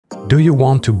Do you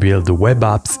want to build web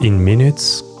apps in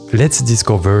minutes? Let's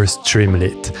discover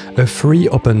Streamlit, a free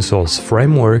open source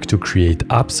framework to create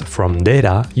apps from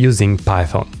data using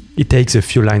Python. It takes a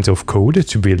few lines of code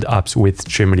to build apps with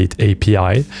Streamlit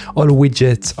API. All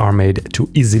widgets are made to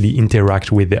easily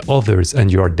interact with the others and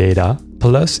your data.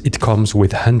 Plus, it comes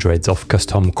with hundreds of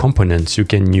custom components you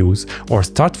can use or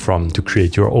start from to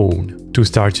create your own. To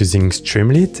start using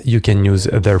Streamlit, you can use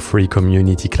their free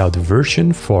community cloud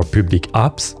version for public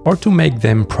apps, or to make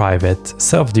them private,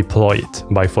 self-deploy it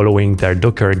by following their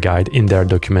Docker guide in their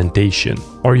documentation.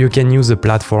 Or you can use a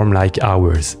platform like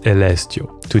ours,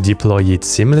 Elestio, to deploy it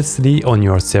seamlessly on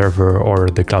your server or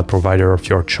the cloud provider of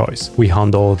your choice. We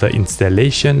handle the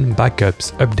installation,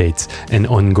 backups, updates, and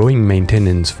ongoing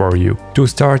maintenance for you. To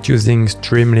start using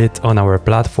Streamlit on our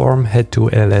platform, head to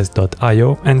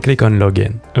ls.io and click on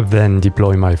Login. Then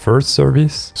deploy my first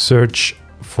service, search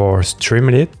for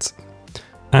Streamlit,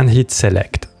 and hit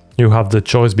Select. You have the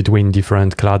choice between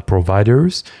different cloud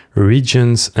providers,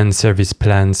 regions, and service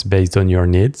plans based on your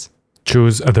needs.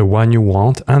 Choose the one you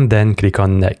want and then click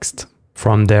on Next.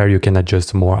 From there, you can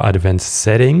adjust more advanced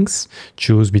settings,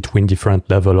 choose between different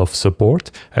levels of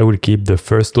support. I will keep the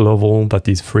first level that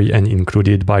is free and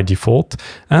included by default,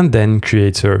 and then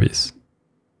create service.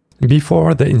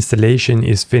 Before the installation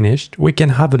is finished, we can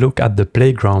have a look at the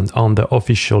playground on the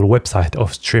official website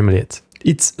of Streamlit.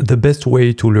 It's the best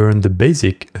way to learn the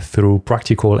basic through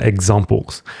practical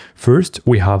examples. First,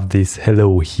 we have this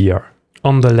hello here.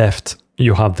 On the left,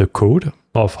 you have the code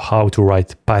of how to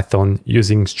write Python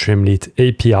using Streamlit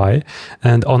API,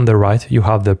 and on the right you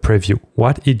have the preview,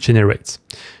 what it generates.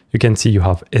 You can see you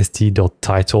have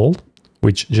st.title,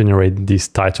 which generate this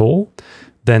title,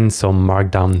 then some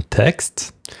markdown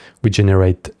text. We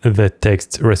generate the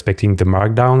text respecting the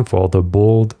markdown for the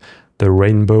bold, the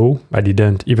rainbow, I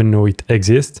didn't even know it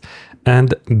exists,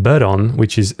 and button,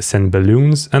 which is send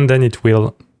balloons, and then it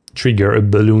will trigger a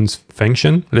balloons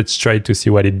function. Let's try to see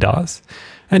what it does.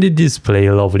 And it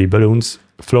displays lovely balloons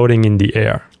floating in the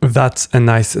air. That's a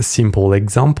nice simple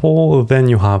example. Then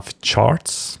you have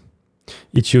charts.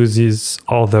 It uses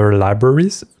other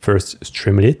libraries, first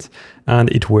Streamlit, and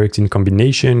it works in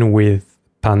combination with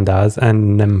pandas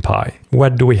and NumPy.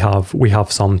 What do we have? We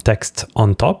have some text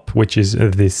on top, which is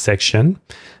this section.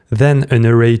 Then an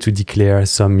array to declare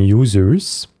some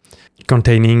users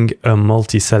containing a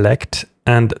multi-select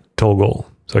and toggle.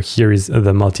 So here is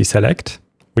the multi-select.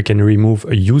 We can remove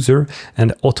a user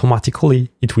and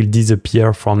automatically it will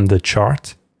disappear from the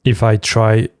chart. If I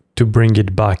try to bring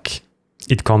it back,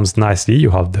 it comes nicely.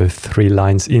 You have the 3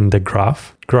 lines in the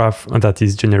graph that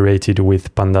is generated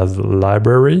with pandas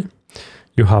library.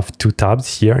 You have 2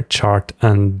 tabs here, chart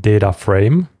and data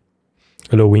frame,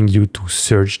 allowing you to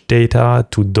search data,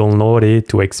 to download it,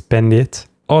 to expand it.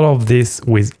 All of this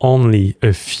with only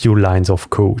a few lines of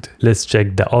code. Let's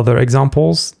check the other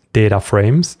examples. Data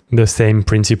frames, the same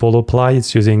principle applies.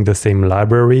 It's using the same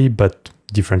library, but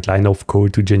different line of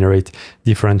code to generate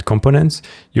different components.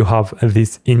 You have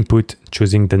this input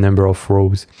choosing the number of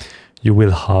rows you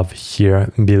will have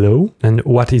here below. And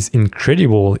what is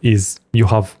incredible is you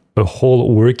have a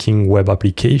whole working web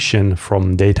application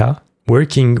from data,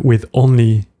 working with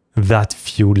only that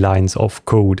few lines of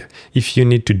code. If you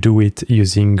need to do it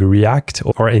using React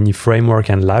or any framework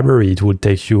and library, it would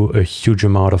take you a huge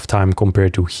amount of time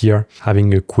compared to here,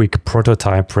 having a quick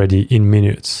prototype ready in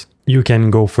minutes. You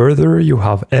can go further. You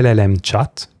have LLM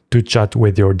chat to chat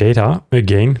with your data.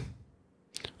 Again,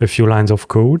 a few lines of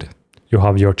code. You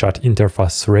have your chat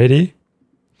interface ready.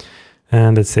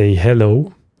 And let's say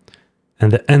hello.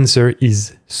 And the answer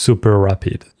is super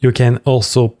rapid. You can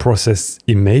also process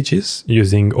images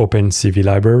using OpenCV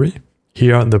library.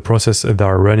 Here, the process that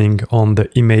are running on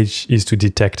the image is to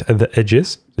detect the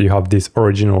edges. So you have this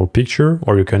original picture,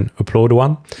 or you can upload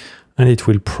one, and it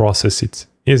will process it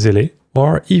easily,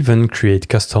 or even create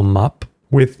custom map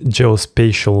with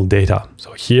geospatial data.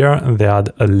 So here, they add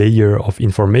a layer of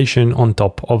information on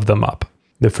top of the map.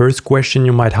 The first question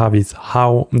you might have is,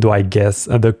 how do I guess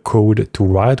the code to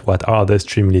write? What are the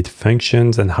Streamlit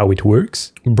functions and how it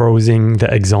works? Browsing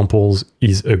the examples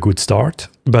is a good start,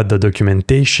 but the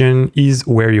documentation is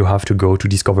where you have to go to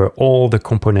discover all the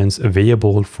components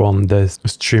available from the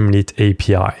Streamlit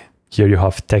API. Here you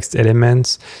have text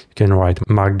elements, you can write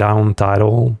markdown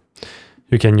title,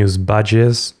 you can use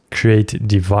badges, create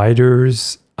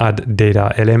dividers, add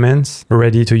data elements,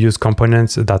 ready to use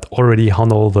components that already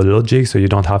handle the logic so you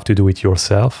don't have to do it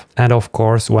yourself. And of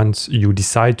course, once you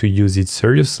decide to use it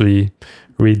seriously,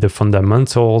 read the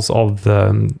fundamentals of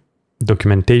the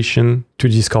documentation to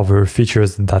discover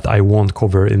features that I won't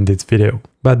cover in this video.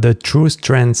 But the true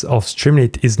strength of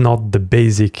Streamlit is not the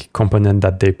basic component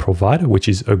that they provide, which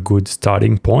is a good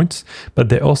starting point, but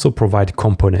they also provide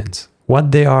components.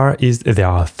 What they are is they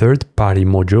are third-party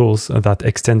modules that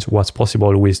extend what's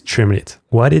possible with Streamlit.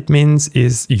 What it means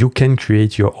is you can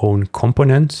create your own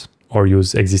components or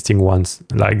use existing ones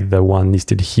like the one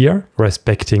listed here,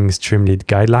 respecting Streamlit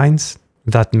guidelines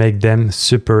that make them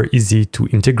super easy to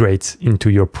integrate into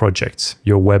your projects,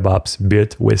 your web apps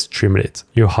built with Streamlit.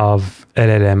 You have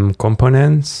LLM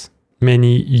components,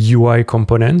 many UI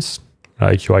components,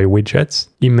 like UI widgets,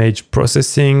 image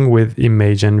processing with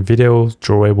image and video,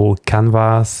 drawable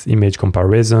canvas, image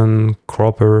comparison,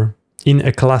 cropper. In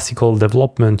a classical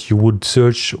development, you would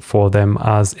search for them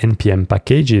as NPM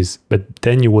packages, but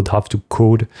then you would have to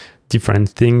code different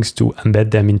things to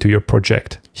embed them into your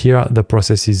project. Here, the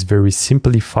process is very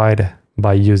simplified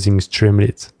by using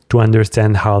Streamlit. To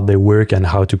understand how they work and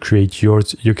how to create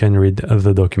yours, you can read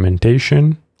the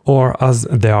documentation, or as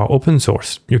they are open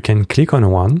source, you can click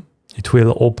on one. It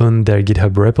will open their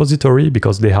GitHub repository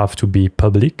because they have to be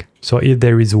public. So if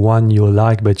there is one you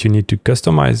like but you need to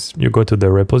customize, you go to the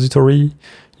repository,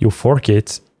 you fork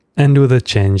it, and do the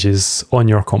changes on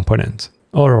your component.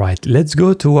 Alright, let's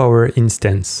go to our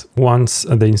instance. Once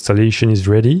the installation is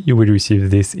ready, you will receive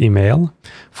this email.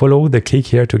 Follow the click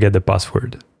here to get the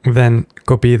password. Then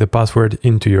copy the password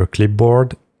into your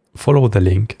clipboard, follow the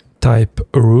link, type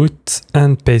root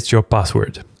and paste your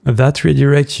password. That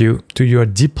redirects you to your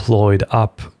deployed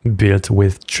app built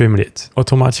with Streamlit.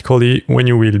 Automatically, when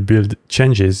you will build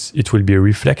changes, it will be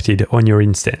reflected on your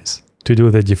instance. To do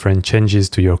the different changes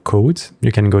to your code,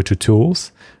 you can go to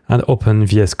Tools and open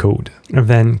VS Code.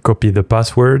 Then copy the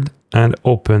password and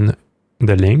open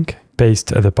the link,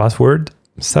 paste the password,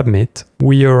 submit.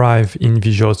 We arrive in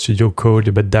Visual Studio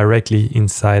Code, but directly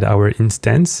inside our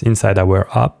instance, inside our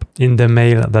app. In the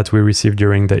mail that we received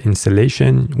during the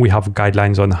installation, we have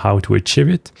guidelines on how to achieve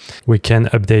it. We can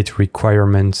update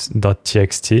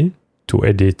requirements.txt to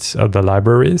edit the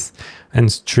libraries and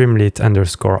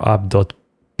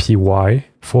streamlit_app.py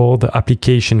for the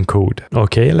application code.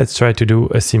 Okay, let's try to do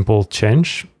a simple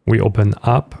change. We open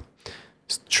app,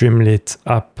 streamlit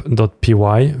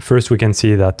app.py. First, we can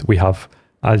see that we have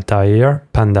Altair,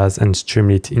 Pandas, and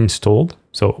Streamlit installed.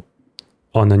 So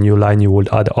on a new line, you would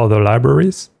add other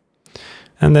libraries.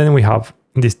 And then we have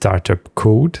the startup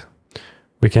code.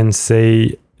 We can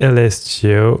say,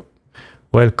 Elestio,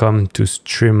 welcome to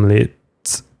Streamlit,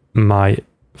 my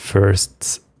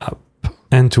first app.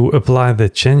 And to apply the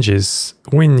changes,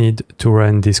 we need to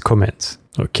run this command.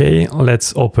 Okay,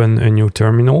 let's open a new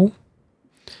terminal.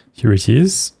 Here it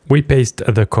is. We paste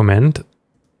the command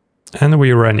and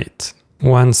we run it.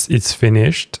 Once it's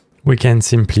finished, we can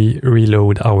simply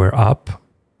reload our app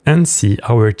and see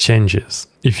our changes.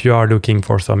 If you are looking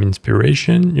for some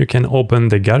inspiration, you can open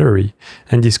the gallery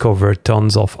and discover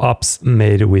tons of apps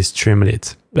made with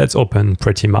Streamlit. Let's open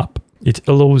Pretty Map. It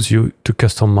allows you to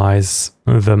customize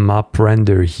the map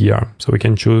render here. So we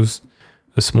can choose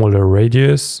a smaller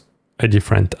radius, a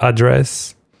different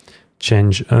address,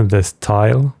 change the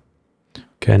style,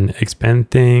 can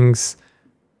expand things,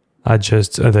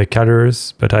 adjust the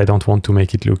colors, but I don't want to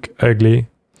make it look ugly.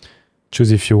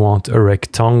 Choose if you want a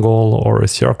rectangle or a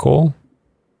circle.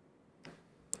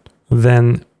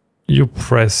 Then you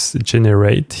press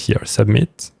generate here,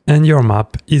 submit, and your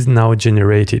map is now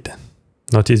generated.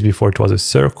 Notice before it was a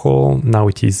circle, now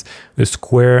it is a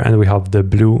square, and we have the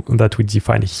blue that we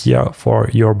defined here for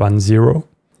Urban 0.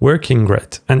 Working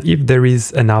great. And if there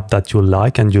is an app that you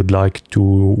like and you'd like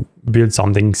to build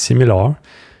something similar,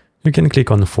 you can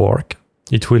click on fork.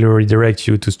 It will redirect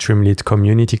you to Streamlit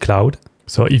Community Cloud.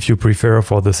 So if you prefer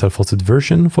for the self-hosted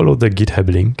version, follow the GitHub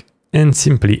link and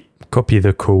simply copy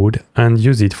the code and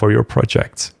use it for your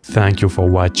project. Thank you for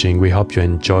watching. We hope you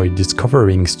enjoyed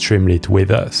discovering Streamlit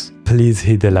with us. Please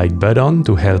hit the like button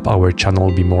to help our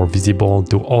channel be more visible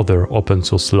to other open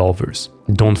source lovers.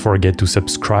 Don't forget to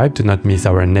subscribe to not miss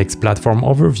our next platform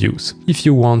overviews. If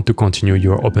you want to continue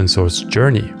your open source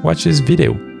journey, watch this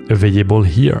video, available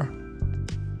here.